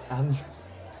 um,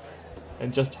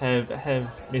 and just have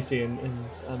Messi and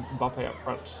Mbappe up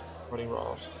front running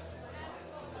riot.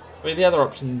 I mean, the other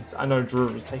options. I know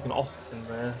Drew was taken off in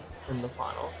the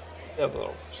final. The other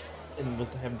option was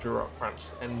to have Drew up front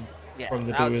and Yeah, from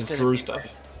the do that's his gonna Drew be stuff.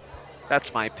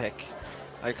 that's my pick.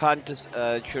 I can't just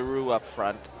Giroud up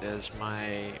front as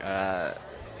my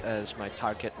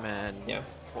target man. Yeah,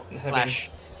 and having Flash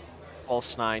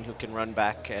false nine who can run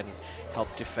back and help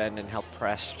defend and help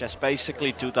press. Just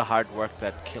basically do the hard work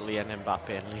that Kylian Mbappe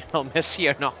and Lionel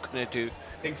Messi are not gonna do.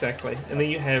 exactly, and then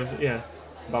you have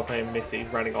Mbappe and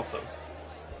Messi running off them.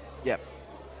 Yep.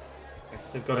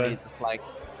 They've got Ready to fly.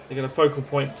 they've got a focal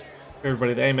point for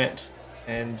everybody to aim at,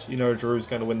 and you know Drew's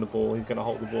going to win the ball. He's going to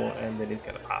hold the ball, and then he's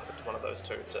going to pass it to one of those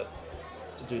two to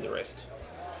do the rest.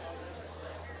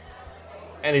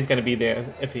 And he's going to be there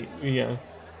if he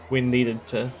when needed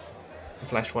to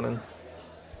flash one in.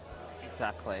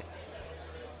 Exactly.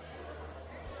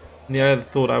 And the other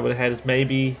thought I would have had is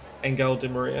maybe Angel Di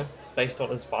Maria, based on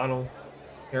his final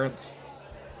appearance.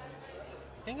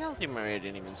 Angel Di Maria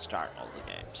didn't even start all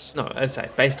the games. No, I'd say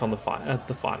based on the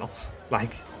final,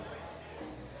 like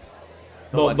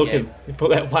The not one looking game. for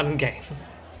that one game.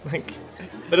 Like,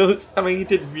 but it was. I mean, he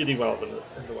did really well in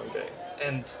the one game,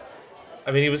 and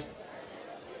I mean he was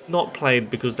not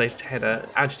played because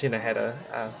Argentina had a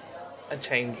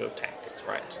change of tactics,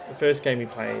 right? The first game he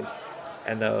played,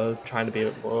 and they were trying to be a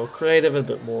bit more creative, a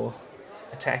bit more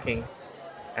attacking,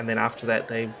 and then after that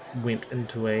they went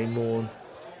into a more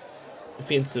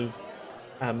defensive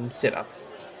setup,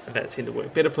 and that seemed to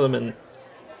work better for them. And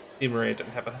Di Maria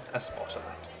didn't have a spot in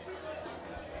that.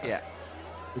 Yeah.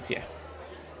 Yeah.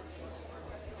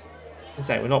 I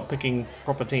say we're not picking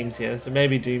proper teams here, so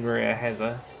maybe Di Maria has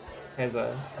a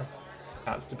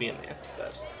chance to be in there. But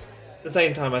at the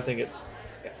same time, I think it's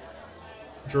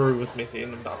Drew with Messi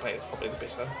and Mbappe is probably the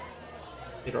better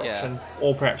option,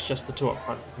 or perhaps just the two up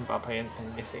front, Mbappe and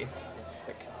Messi.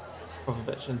 Pick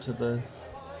Kovacic into the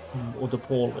or De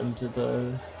Paul into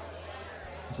the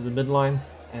midline,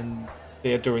 and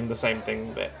they're doing the same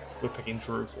thing that we're picking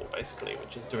Drew for, basically,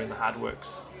 which is doing the hard works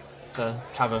to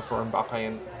cover for Mbappe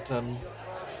and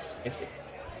Messi,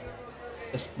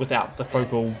 just without the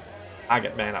focal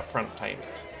target man up front taking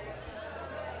it.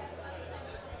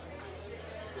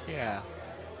 Yeah.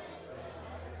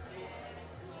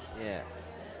 Yeah.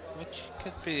 Which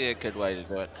could be a good way to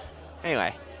do it.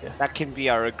 Anyway, Yeah. that can be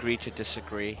our agree to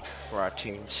disagree for our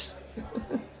teams.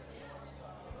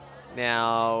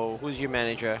 Now, who's your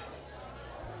manager?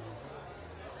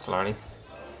 Kalani.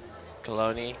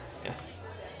 Coloni? Yeah.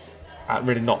 I'd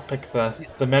really not pick the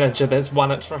manager that's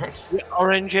won it for it. The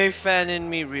Orange fan in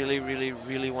me really, really,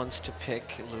 really wants to pick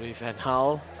Louis van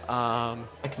Gaal.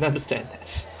 I can understand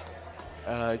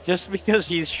that. Just because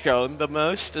he's shown the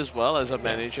most as well as a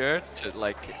manager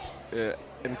to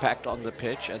impact on the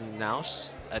pitch and nous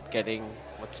at getting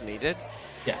what's needed.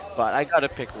 Yeah. But I gotta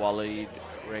pick Walid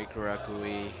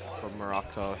Regragui from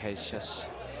Morocco. He's just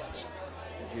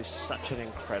used such an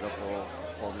incredible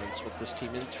performance with this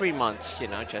team in 3 months,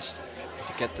 just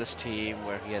to get this team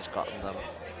where he has gotten them.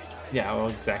 Yeah, well,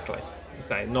 exactly.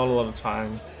 So not a lot of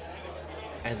time,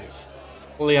 and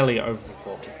clearly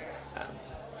overperforming.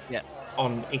 Yeah.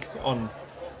 On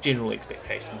general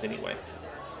expectations anyway,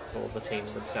 for the team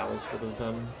themselves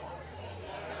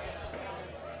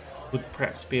would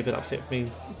perhaps be a bit upset with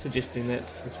me suggesting that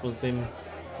this was them,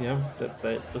 that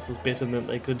this was better than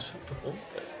they could perform.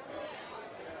 But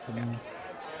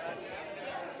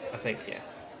I think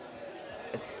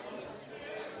it's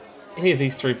any of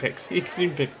these three picks. You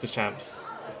can pick the champs,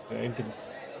 to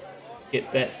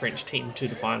get that French team to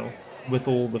the final with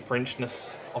all the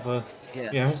Frenchness of a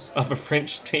of a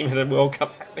French team at a World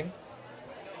Cup happening.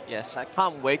 Yes, I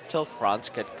can't wait till France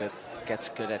gets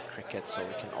good at cricket, so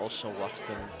we can also watch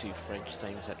them do French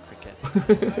things at cricket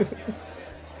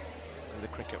in the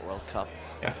Cricket World Cup.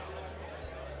 Yeah.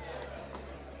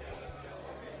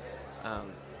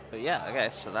 But yeah,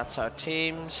 okay, so that's our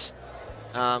teams.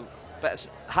 Best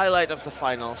highlight of the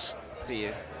finals for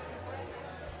you.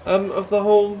 Of the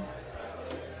whole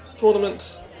tournament,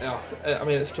 I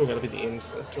mean, it's still going to be the end.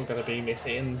 It's still going to be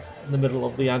Messi in the middle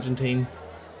of the Argentine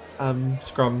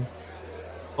scrum,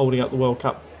 holding up the World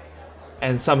Cup,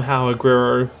 and somehow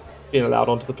Aguero being allowed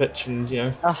onto the pitch, and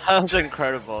That was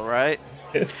incredible, right?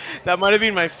 That might have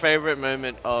been my favorite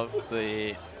moment of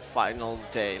the final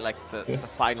day, like Yeah. the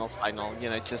final,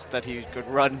 just that he could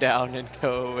run down and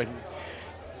go and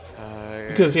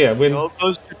Because yeah, when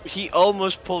he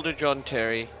almost pulled a John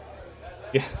Terry.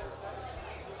 yeah,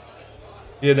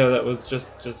 that was just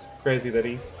crazy that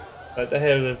they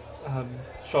had a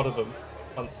shot of him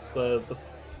once the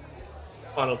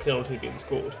final penalty being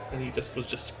scored, and he was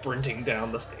just sprinting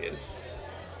down the stairs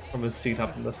from his seat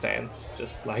up in the stands,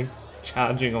 just like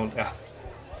charging on down.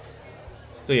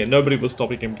 So yeah, nobody was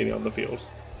stopping him getting on the field.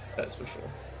 That's for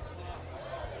sure.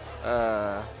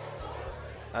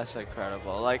 That's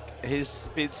incredible. Like, he's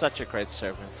been such a great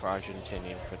servant for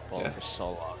Argentinian football Yeah. for so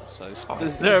long. So he's Oh,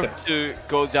 deserved 100%. to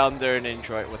go down there and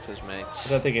enjoy it with his mates. I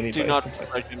don't think Do anybody's not complaining.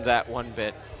 begrudge him that one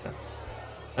bit.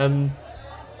 Um,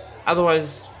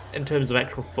 Otherwise, in terms of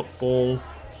actual football,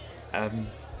 I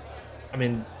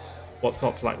mean, what's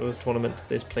not to like with this tournament?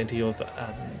 There's plenty of,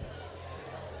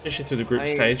 especially through the group I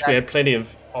mean, stage, we had plenty of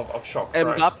shocks, right?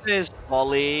 Mbappe's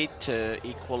volley to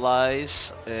equalize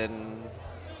in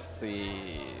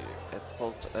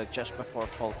just before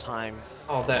full time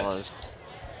Oh, that's was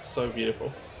so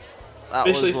beautiful. that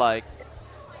Especially, was like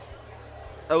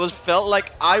it was felt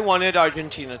like I wanted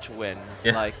Argentina to win.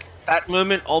 Yeah. Like that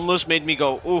moment almost made me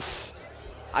go, oof.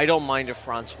 I don't mind if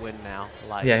France win now.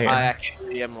 Like Yeah, yeah. I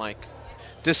actually am like,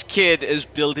 this kid is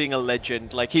building a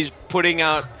legend. Like he's putting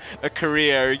out a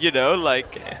career.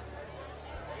 Like Yeah.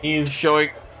 He's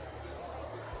showing.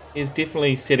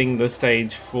 definitely setting the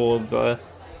stage for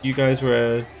you guys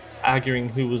were arguing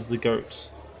who was the GOAT,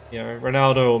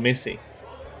 Ronaldo or Messi.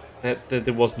 That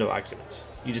there was no argument.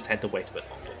 You just had to wait a bit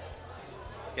longer.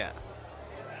 Yeah.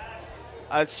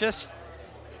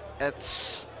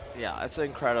 It's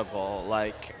incredible.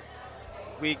 Like,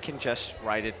 we can just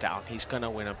write it down. He's gonna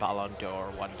win a Ballon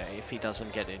d'Or one day if he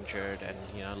doesn't get injured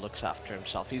and looks after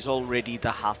himself. He's already the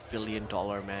 $500 million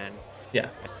man Yeah.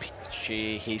 at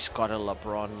PSG. He's got a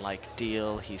LeBron like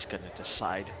deal. He's gonna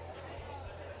decide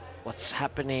what's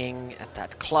happening at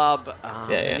that club.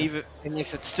 And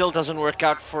if it still doesn't work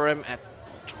out for him at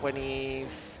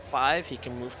 25, he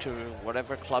can move to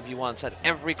whatever club he wants, and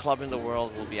every club in the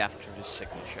world will be after his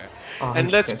signature. And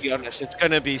let's 100%. be honest, it's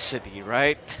gonna be City,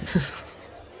 right?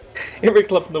 Every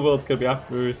club in the world's gonna be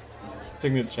after his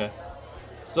signature.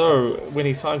 So when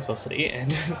he signs for City,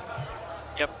 and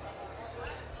Yep.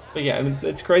 but yeah, and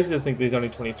it's crazy to think that he's only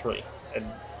 23, and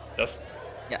just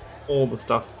Yeah. all the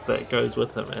stuff that goes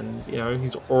with him, and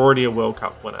he's already a World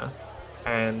Cup winner,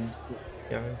 and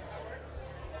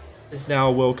is now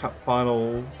a World Cup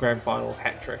grand final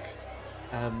hat trick.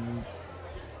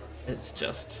 It's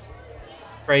just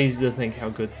crazy to think how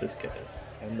good this kid is,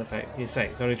 and the fact he's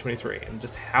saying he's only 23, and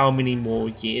just how many more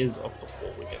years of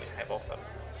football we're going to have off him.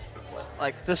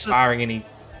 Like this is Barring any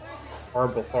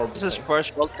horrible this is things.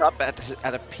 first World Cup at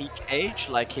a peak age.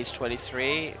 Like he's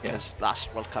 23. Yeah. Because last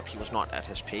World Cup he was not at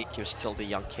his peak. He was still the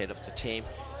young kid of the team.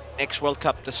 Next World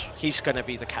Cup, he's gonna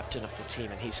be the captain of the team,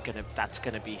 and that's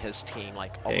gonna be his team,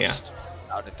 like almost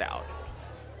without a doubt.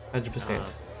 100%.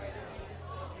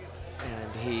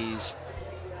 And he's,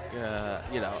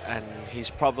 and he's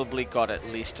probably got at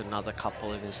least another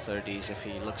couple in his 30s if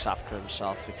he looks after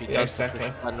himself. If he does the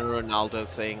Cristiano Ronaldo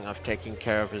thing of taking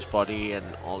care of his body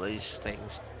and all these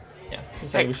things. Yeah.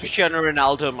 Hey, Cristiano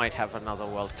Ronaldo might have another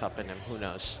World Cup in him. Who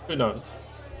knows? Who knows?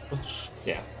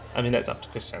 Yeah. I mean, that's up to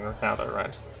Cristiano Ronaldo,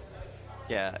 right?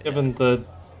 Yeah. Given the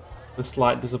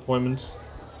slight disappointment,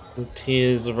 the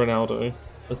tears of Ronaldo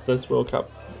with this World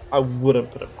Cup, I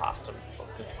wouldn't put it past him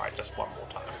to try just one more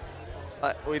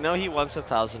time. We know he wants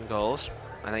 1,000 goals.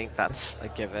 I think that's a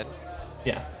given.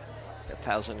 Yeah.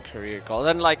 1,000 career goals,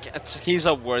 and he's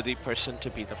a worthy person to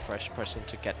be the first person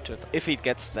to get to it. If he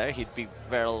gets there, he'd be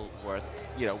well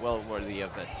worthy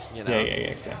of it. Yeah,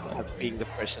 exactly. Of being the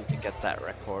person to get that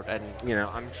record, and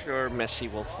I'm sure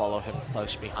Messi will follow him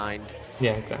close behind.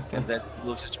 Yeah, exactly. And then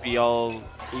we'll just be all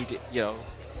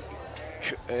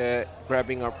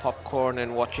grabbing our popcorn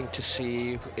and watching to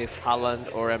see if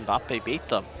Haaland or Mbappe beat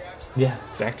them. Yeah,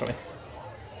 exactly.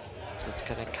 So it's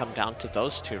gonna come down to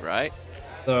those two, right?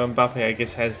 So Mbappe, I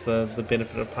guess, has the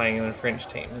benefit of playing in a French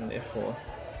team, and therefore,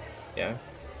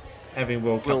 having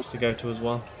World Cups to go to as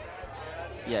well.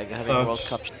 Yeah, having World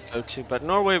Cups to go to, but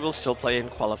Norway will still play in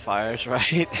qualifiers,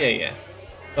 right? Yeah.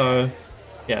 So,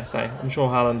 I'm sure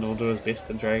Haaland will do his best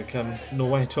to drag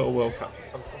Norway to a World Cup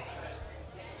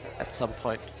at some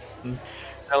point.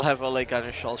 They'll have Ole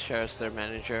Gunnar Solskjaer as their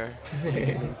manager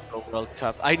for World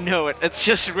Cup. I know it. It's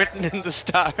just written in the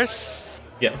stars.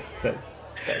 Yeah,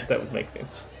 that would make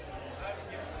sense.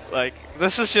 Like,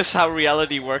 this is just how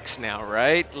reality works now,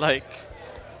 right? Like,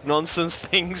 nonsense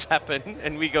things happen,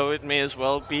 and we go, it may as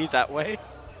well be that way.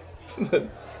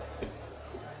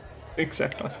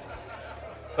 Exactly.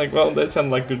 Like, well, that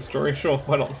sounded like a good story. Sure,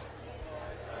 why not?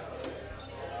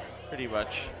 Pretty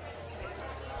much.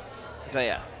 But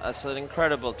yeah, that's an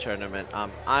incredible tournament.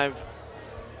 I've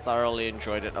thoroughly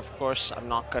enjoyed it. Of course, I'm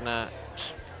not gonna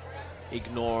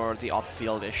ignore the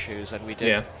off-field issues, and we did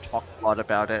Yeah. talk a lot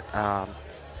about it.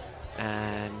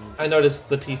 And I noticed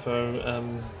the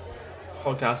Tifo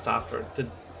podcast after it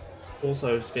did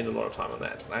also spend a lot of time on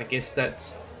that. And I guess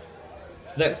that's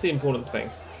the important thing,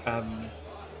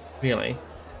 really,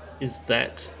 is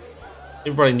that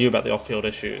everybody knew about the off-field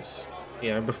issues.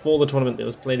 Before the tournament, there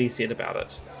was plenty said about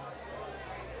it.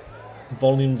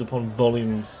 Volumes upon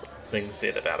volumes of things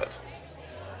said about it.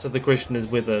 So the question is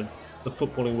whether the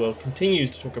footballing world continues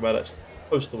to talk about it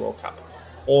post the World Cup,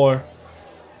 or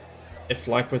if,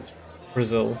 like with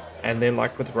Brazil and then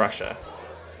like with Russia,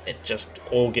 it just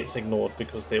all gets ignored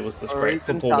because there was this or great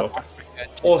even football South World Cup.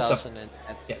 Africa Or 2010.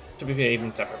 yeah, to be fair,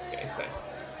 even South Africa. So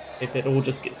if it all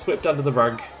just gets swept under the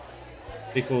rug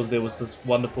because there was this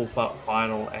wonderful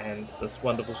final and this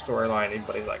wonderful storyline,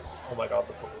 everybody's like, oh my god,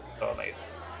 the football is so amazing.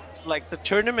 Like the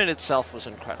tournament itself was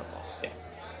incredible. Yeah.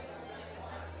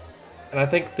 And I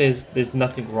think there's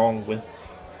nothing wrong with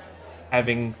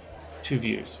having two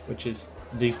views, which is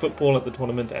the football at the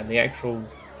tournament and the actual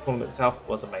tournament itself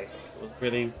was amazing. It was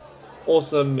really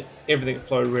awesome. Everything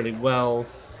flowed really well.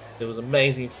 There was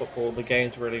amazing football. The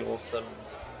games were really awesome.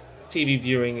 TV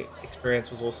viewing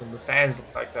experience was awesome. The fans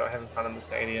looked like they were having fun in the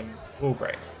stadium. It was all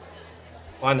great.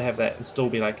 Fine to have that and still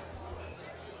be like,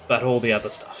 but all the other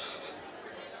stuff.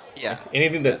 Yeah. Like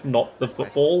anything that's not the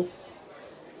football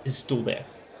is still there.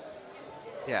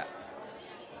 Yeah.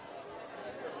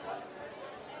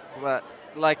 But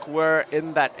like we're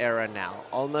in that era now.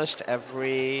 Almost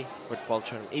every football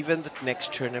tournament, even the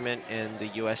next tournament in the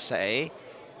USA,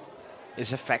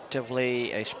 is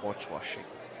effectively a sports washing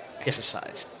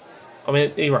exercise. I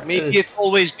mean, you're right. Maybe it's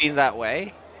always been that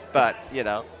way, but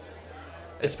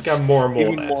It's become more and more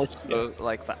even that. more so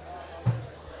like that.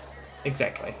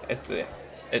 Exactly.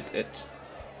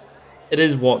 It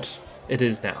is what it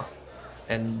is now,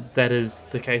 and that is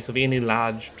the case of any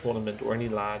large tournament or any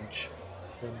large.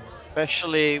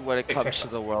 Especially when it comes to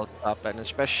Exactly. the World Cup, and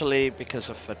especially because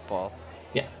of football.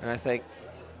 Yeah. And I think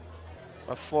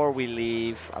before we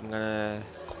leave, I'm gonna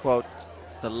quote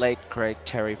the late great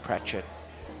Terry Pratchett.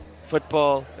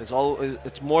 Football is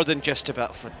it's more than just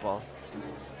about football.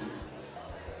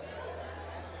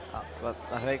 But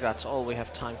I think that's all we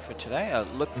have time for today. I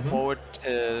look forward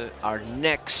to our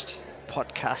next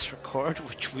podcast record,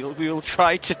 which we will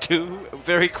try to do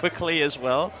very quickly as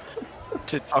well,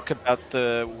 to talk about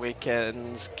the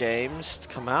weekend's games to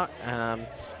come out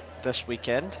this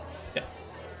weekend. Yeah.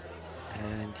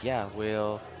 And yeah,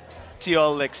 we'll see you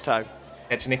all next time.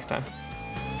 Catch you next time.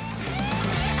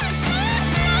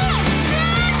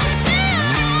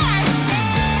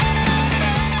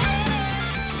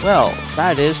 Well,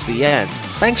 that is the end.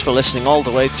 Thanks for listening all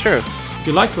the way through. If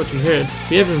you liked what you heard,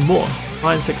 we have even more.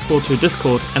 Find 642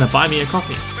 Discord and a Buy Me a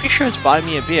Coffee. Pretty sure it's Buy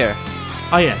Me a Beer.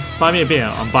 Oh yeah, buy me a beer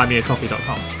on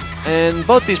buymeacoffee.com. In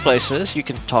both these places, you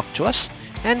can talk to us,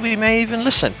 and we may even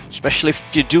listen, especially if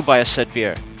you do buy a said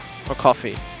beer or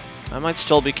coffee. I might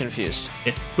still be confused.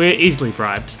 Yes, we're easily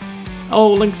bribed.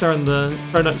 All links are in the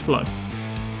show notes below.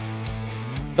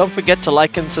 Don't forget to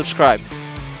like and subscribe.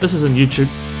 This is on YouTube.